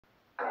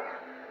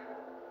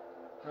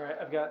Alright,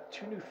 I've got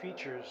two new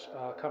features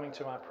coming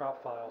to my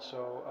prop file.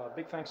 So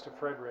big thanks to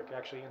Frederick,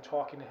 actually, in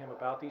talking to him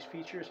about these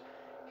features.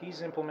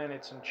 He's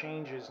implemented some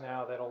changes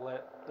now that'll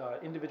let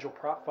individual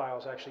prop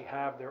files actually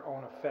have their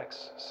own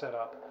effects set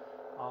up.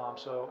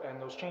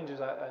 And those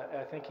changes,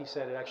 I think he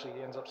said it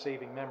actually ends up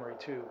saving memory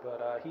too,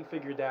 but he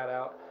figured that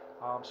out,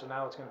 so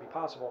now it's going to be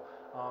possible.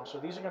 So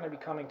these are going to be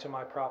coming to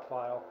my prop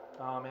file,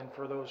 and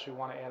for those who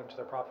want to add them to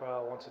their prop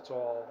file, once it's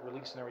all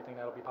released and everything,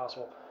 that'll be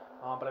possible.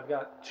 But I've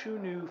got two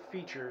new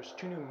features,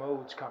 two new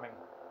modes coming.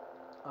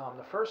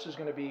 The first is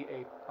going to be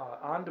a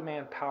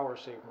on-demand power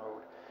save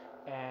mode,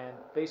 and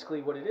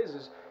basically what it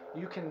is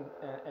you can,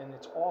 and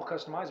it's all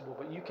customizable,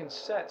 but you can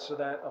set so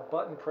that a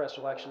button press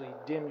will actually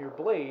dim your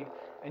blade,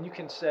 and you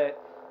can set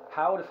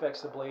how it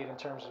affects the blade in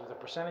terms of the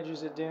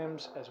percentages it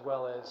dims as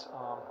well as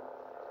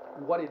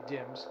what it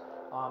dims.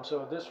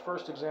 So this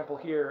first example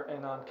here,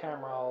 and on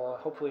camera,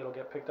 hopefully it'll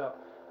get picked up.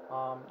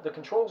 The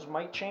controls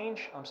might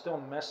change. I'm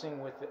still messing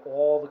with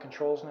all the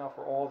controls now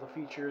for all the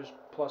features,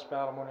 plus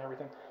battle mode and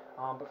everything.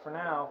 But for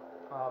now,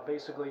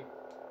 basically,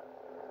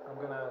 I'm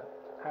going to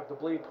have the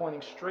blade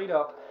pointing straight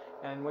up.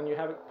 And when you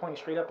have it pointing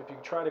straight up, if you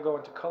try to go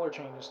into color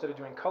change, instead of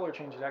doing color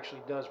change, it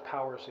actually does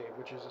power save,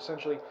 which is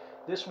essentially,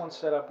 this one's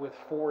set up with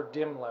 4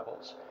 dim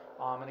levels.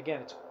 And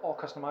again, it's all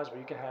customizable.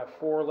 You can have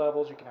 4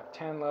 levels, you can have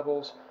 10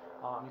 levels,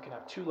 you can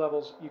have 2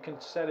 levels. You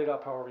can set it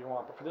up however you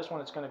want. But for this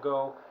one, it's going to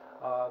go,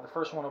 the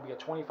first one will be a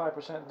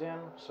 25% dim,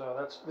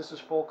 so this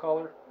is full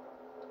color.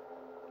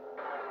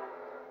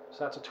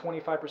 So that's a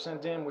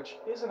 25% dim, which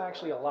isn't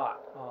actually a lot,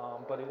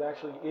 but it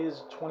actually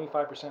is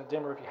 25%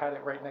 dimmer if you had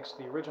it right next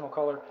to the original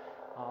color.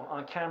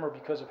 On camera,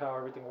 because of how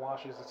everything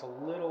washes, it's a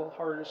little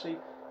harder to see.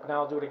 But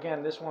now I'll do it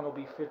again. This one will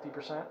be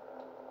 50%.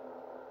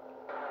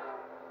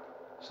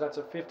 So that's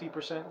a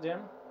 50% dim.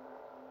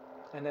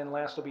 And then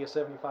last will be a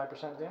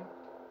 75% dim.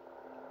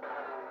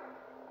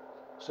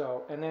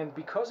 So, and then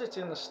because it's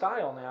in the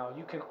style now,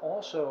 you can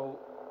also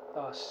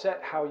set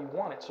how you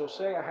want it. So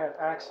say I had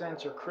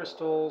accents or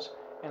crystals,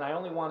 and I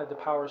only wanted the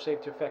power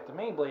save to affect the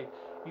main blade,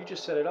 you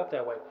just set it up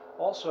that way.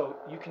 Also,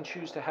 you can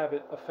choose to have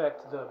it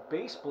affect the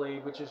base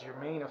blade, which is your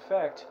main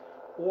effect,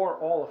 or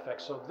all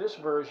effects. So this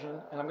version,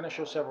 and I'm going to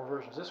show several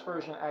versions, this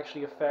version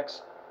actually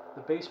affects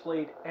the base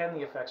blade and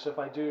the effects. So if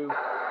I do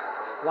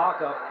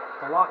lockup,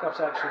 the lockup's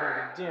actually going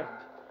to be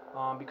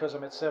dimmed because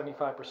I'm at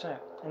 75%.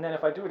 And then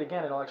if I do it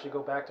again, it'll actually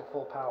go back to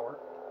full power.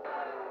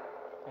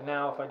 And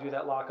now if I do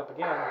that lockup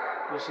again,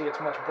 you'll see it's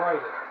much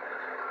brighter.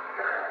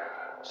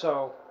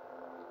 So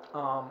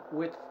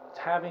with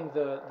having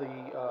the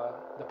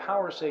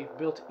power save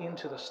built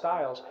into the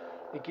styles,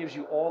 it gives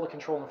you all the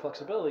control and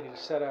flexibility to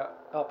set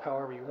up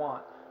however you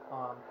want.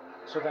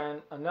 So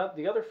then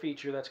the other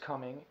feature that's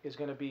coming is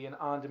going to be an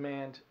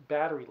on-demand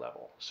battery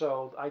level.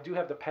 So I do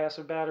have the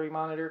passive battery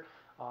monitor.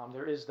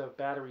 There is the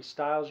battery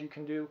styles you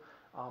can do,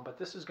 but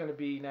this is going to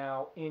be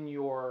now in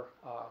your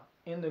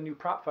in the new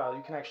prop file.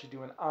 You can actually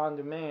do an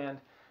on-demand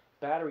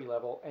battery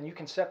level, and you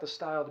can set the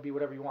style to be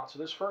whatever you want. So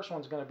this first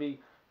one's going to be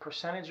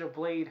percentage of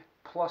blade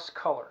plus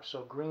color,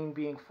 so green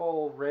being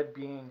full, red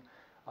being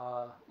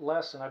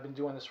less, and I've been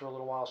doing this for a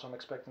little while, so I'm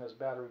expecting this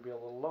battery to be a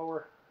little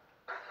lower.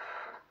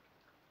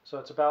 So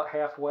it's about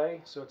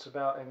halfway, so it's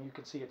about, and you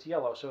can see it's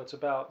yellow, so it's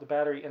about the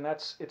battery, and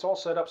it's all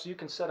set up so you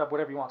can set up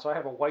whatever you want. So I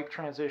have a wipe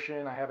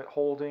transition, I have it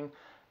holding,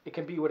 it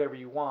can be whatever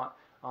you want.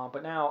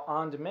 But now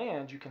on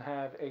demand, you can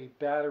have a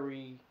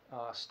battery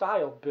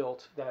style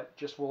built that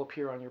just will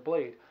appear on your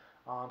blade.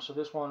 So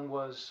this one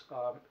was,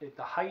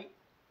 the height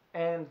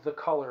and the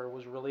color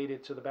was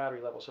related to the battery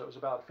level. So it was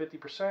about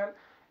 50%,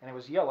 and it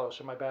was yellow,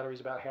 so my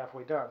battery's about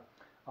halfway done.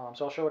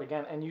 So I'll show it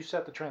again, and you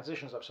set the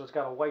transitions up. So it's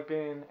got a wipe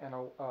in and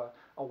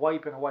a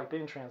wipe and a wipe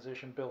in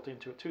transition built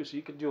into it too. So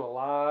you could do a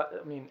lot,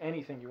 I mean,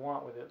 anything you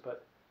want with it.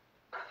 But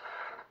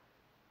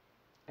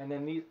and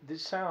then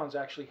these sounds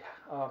actually,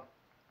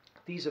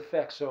 these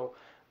effects. So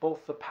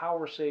both the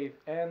power save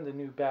and the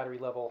new battery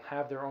level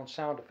have their own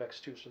sound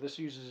effects too. So this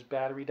uses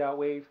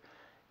battery.wav,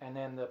 and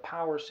then the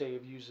power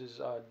save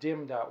uses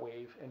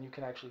dim.wav, and you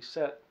can actually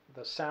set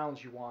the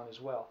sounds you want as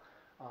well.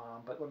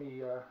 But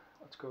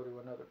let's go to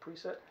another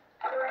preset.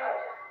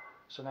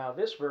 So now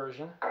this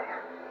version's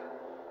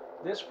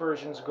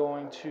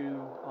going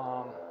to,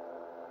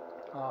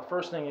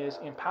 first thing is,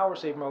 in power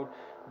save mode,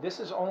 this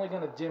is only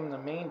going to dim the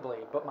main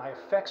blade, but my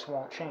effects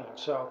won't change.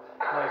 So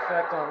my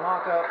effect on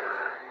lockup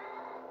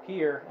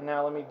here, and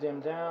now let me dim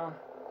down.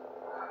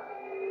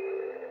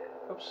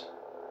 Oops.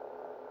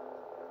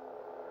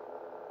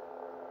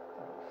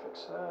 Let me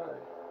fix that.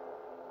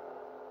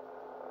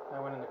 I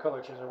went in the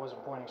color change, I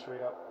wasn't pointing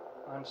straight up.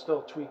 I'm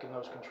still tweaking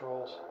those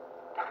controls.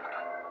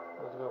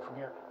 Let's go from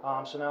here.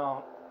 So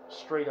now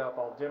straight up,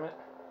 I'll dim it.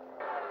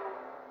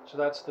 So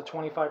that's the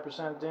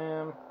 25%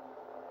 dim.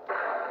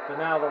 But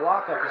now the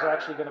lockup is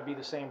actually going to be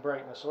the same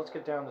brightness. So let's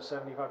get down to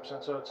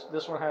 75%. So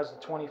this one has the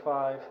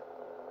 25,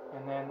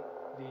 and then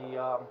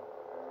the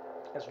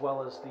as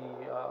well as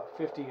the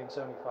 50 and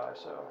 75.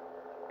 So,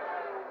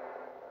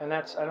 and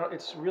that's,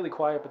 it's really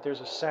quiet, but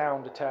there's a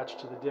sound attached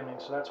to the dimming.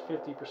 So that's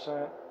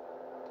 50%,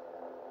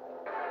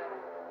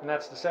 and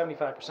that's the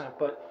 75%.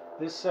 But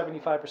this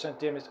 75%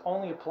 dim is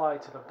only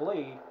applied to the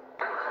blade.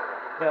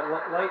 That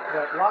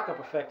lockup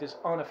effect is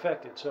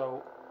unaffected.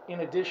 So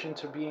in addition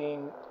to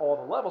being all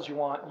the levels you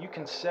want, you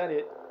can set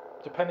it,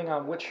 depending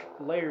on which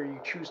layer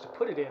you choose to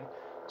put it in,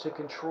 to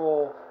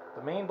control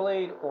the main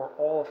blade or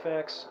all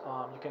effects.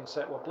 You can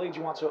set what blades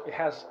you want, so it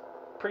has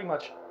pretty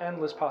much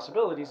endless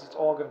possibilities. It's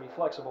all going to be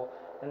flexible,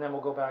 and then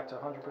we'll go back to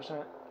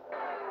 100%.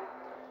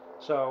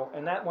 So,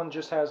 and that one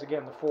just has,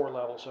 again, the 4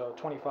 levels, so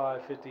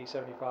 25, 50,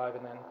 75,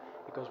 and then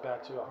it goes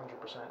back to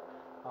 100%.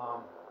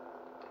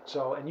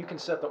 So, and you can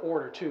set the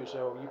order too,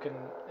 so you can,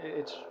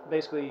 it's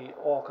basically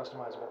all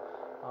customizable.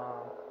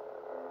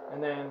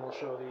 And then we'll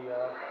show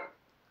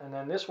the, and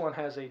then this one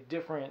has a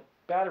different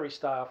battery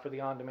style for the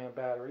on-demand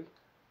battery.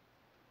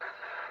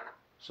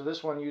 So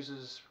this one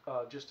uses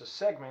just a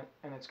segment,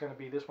 and it's going to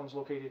be, this one's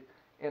located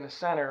in the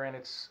center, and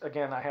it's,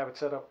 again, I have it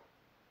set up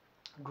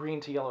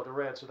green to yellow to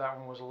red, so that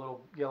one was a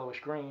little yellowish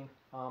green,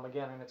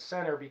 again in its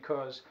center,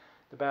 because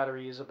the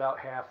battery is about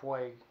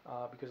halfway,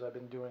 because I've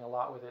been doing a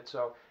lot with it.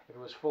 So if it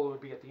was full, it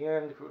would be at the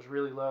end. If it was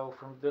really low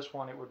from this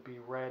one, it would be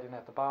red and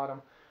at the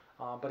bottom.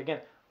 But again,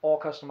 all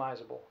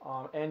customizable,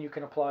 and you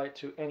can apply it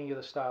to any of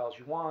the styles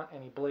you want,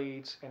 any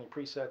blades, any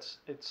presets.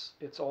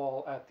 It's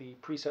all at the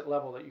preset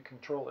level that you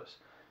control this.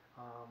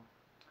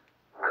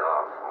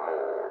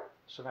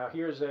 So now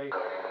here's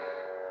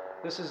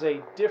this is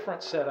a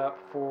different setup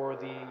for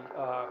the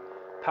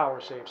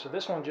power save. So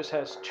this one just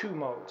has 2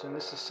 modes, and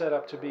this is set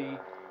up to be,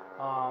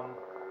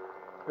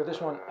 or this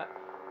one,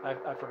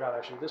 I forgot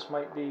actually, this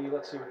might be,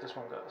 let's see what this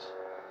one does.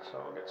 So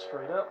I'll get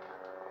straight up.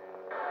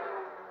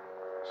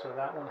 So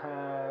that one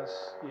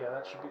has, yeah,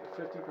 that should be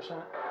the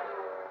 50%.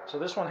 So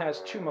this one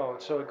has 2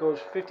 modes, so it goes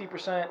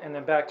 50% and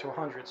then back to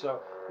 100.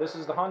 So this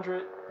is the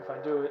 100, if I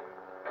do it,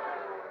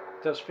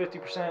 it does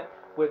 50%,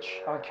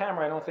 which on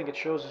camera I don't think it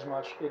shows as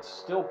much. It's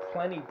still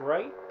plenty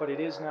bright, but it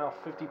is now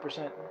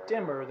 50%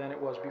 dimmer than it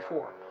was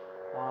before.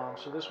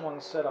 So this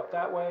one's set up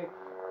that way,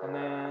 and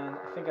then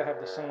I think I have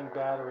the same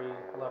battery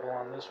level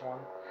on this one.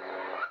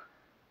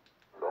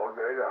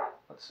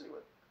 Let's see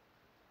what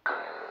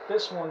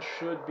this one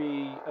should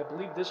be. I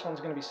believe this one's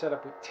going to be set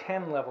up with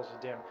 10 levels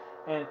of dim,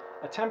 and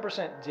a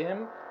 10%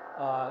 dim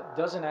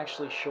doesn't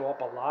actually show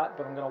up a lot,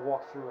 but I'm going to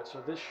walk through it.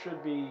 So this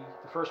should be,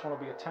 the first one will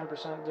be a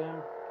 10% dim.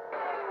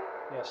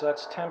 Yeah, so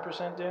that's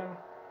 10% dim,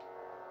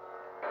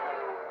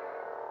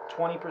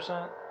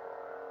 20%,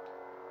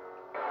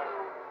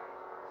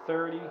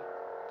 30,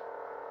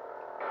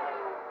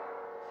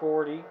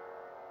 40,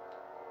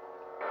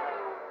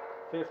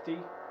 50,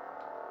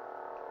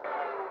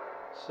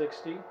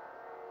 60,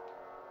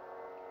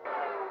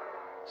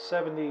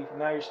 70,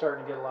 now you're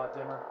starting to get a lot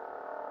dimmer,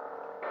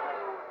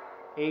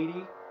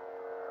 80,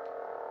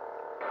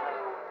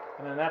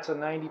 and then that's a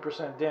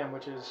 90% dim,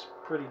 which is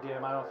pretty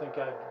dim. I don't think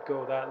I'd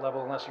go that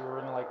level unless you were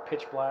in like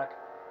pitch black.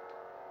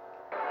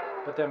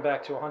 But then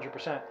back to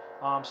 100%.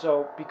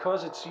 So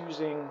because it's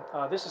using,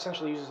 this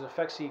essentially uses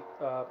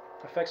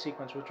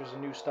EffectSequence, which was a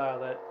new style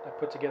that I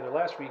put together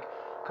last week,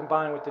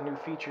 combined with the new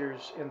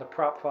features in the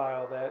prop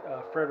file that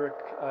Frederick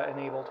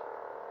enabled.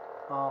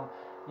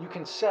 You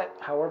can set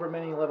however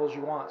many levels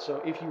you want.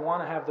 So if you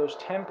want to have those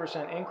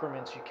 10%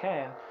 increments, you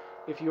can.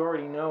 If you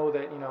already know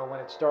that, you know,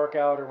 when it's dark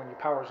out or when your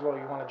power is low,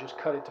 you want to just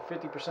cut it to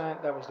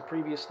 50%. That was the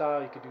previous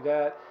style. You could do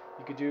that.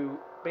 You could do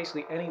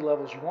basically any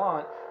levels you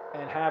want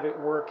and have it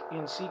work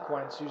in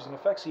sequence using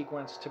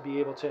EffectSequence to be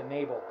able to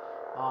enable.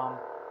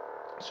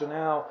 So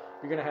now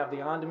you're going to have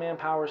the on-demand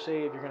power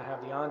save. You're going to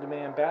have the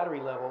on-demand battery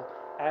level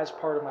as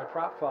part of my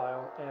prop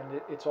file, and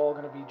it's all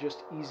going to be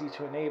just easy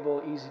to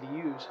enable, easy to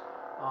use,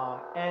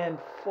 and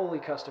fully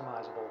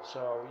customizable.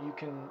 So you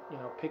can, you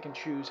know, pick and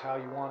choose how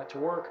you want it to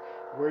work,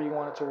 where you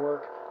want it to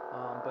work.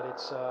 But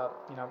it's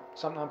you know,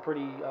 something I'm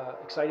pretty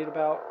excited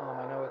about.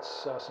 I know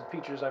it's some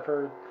features I've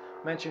heard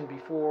mentioned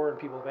before and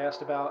people have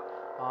asked about.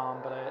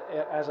 But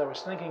as I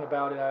was thinking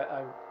about it,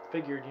 I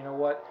figured, you know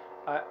what,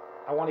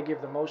 I want to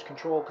give the most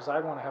control, because I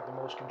want to have the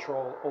most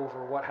control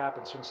over what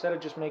happens. So instead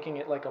of just making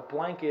it like a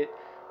blanket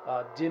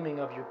dimming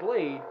of your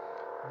blade,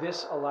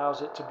 this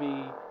allows it to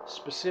be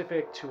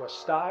specific to a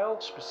style,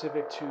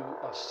 specific to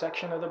a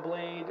section of the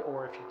blade,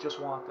 or if you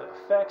just want the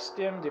effects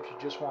dimmed, if you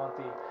just want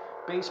the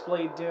base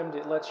blade dimmed,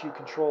 it lets you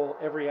control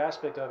every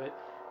aspect of it.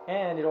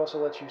 And it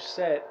also lets you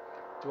set,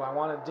 do I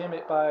want to dim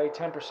it by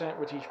 10%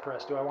 with each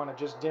press? Do I want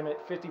to just dim it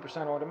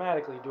 50%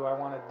 automatically? Do I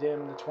want to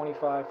dim the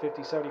 25,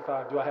 50,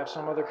 75? Do I have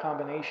some other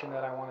combination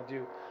that I want to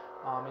do?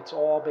 It's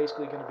all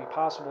basically going to be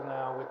possible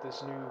now with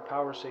this new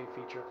power save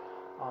feature.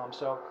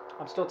 So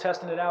I'm still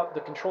testing it out. The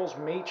controls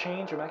may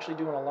change. I'm actually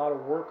doing a lot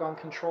of work on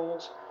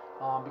controls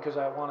because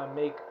I want to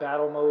make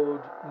battle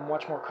mode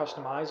much more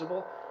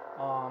customizable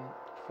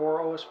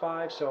for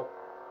OS5. So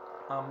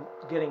I'm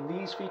getting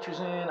these features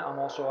in. I'm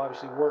also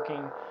obviously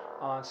working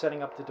on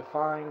setting up the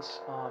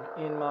defines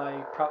in my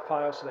prop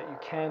file so that you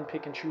can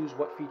pick and choose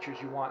what features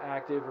you want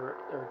active or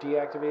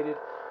deactivated.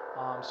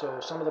 So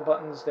some of the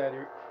buttons that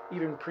are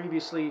even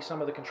previously, some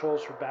of the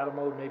controls for battle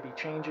mode may be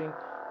changing.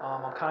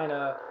 I'm kind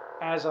of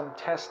as I'm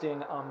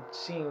testing, I'm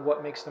seeing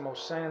what makes the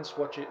most sense,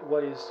 what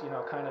is, you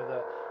know, kind of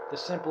the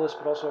simplest,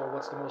 but also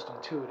what's the most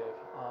intuitive.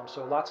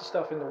 So lots of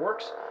stuff in the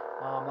works,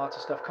 lots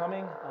of stuff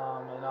coming,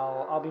 and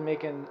I'll be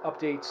making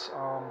updates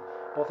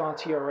both on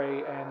TRA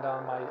and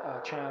on my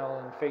channel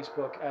and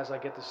Facebook as I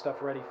get this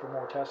stuff ready for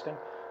more testing.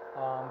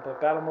 But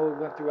battle mode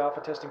went through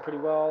alpha testing pretty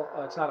well.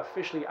 It's not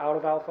officially out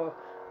of alpha,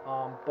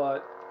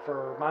 but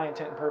for my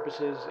intent and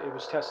purposes, it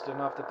was tested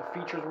enough that the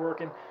features were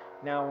working.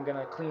 Now I'm going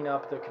to clean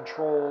up the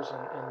controls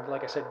and,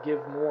 like I said, give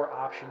more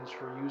options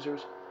for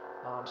users.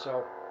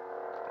 So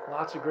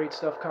lots of great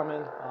stuff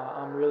coming.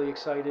 I'm really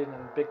excited,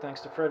 and big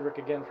thanks to Frederick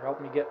again for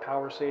helping me get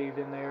power saved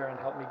in there and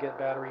help me get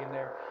battery in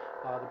there,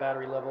 the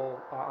battery level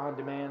on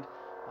demand.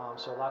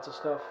 So lots of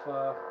stuff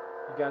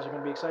you guys are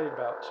going to be excited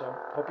about. So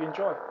hope you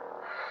enjoy.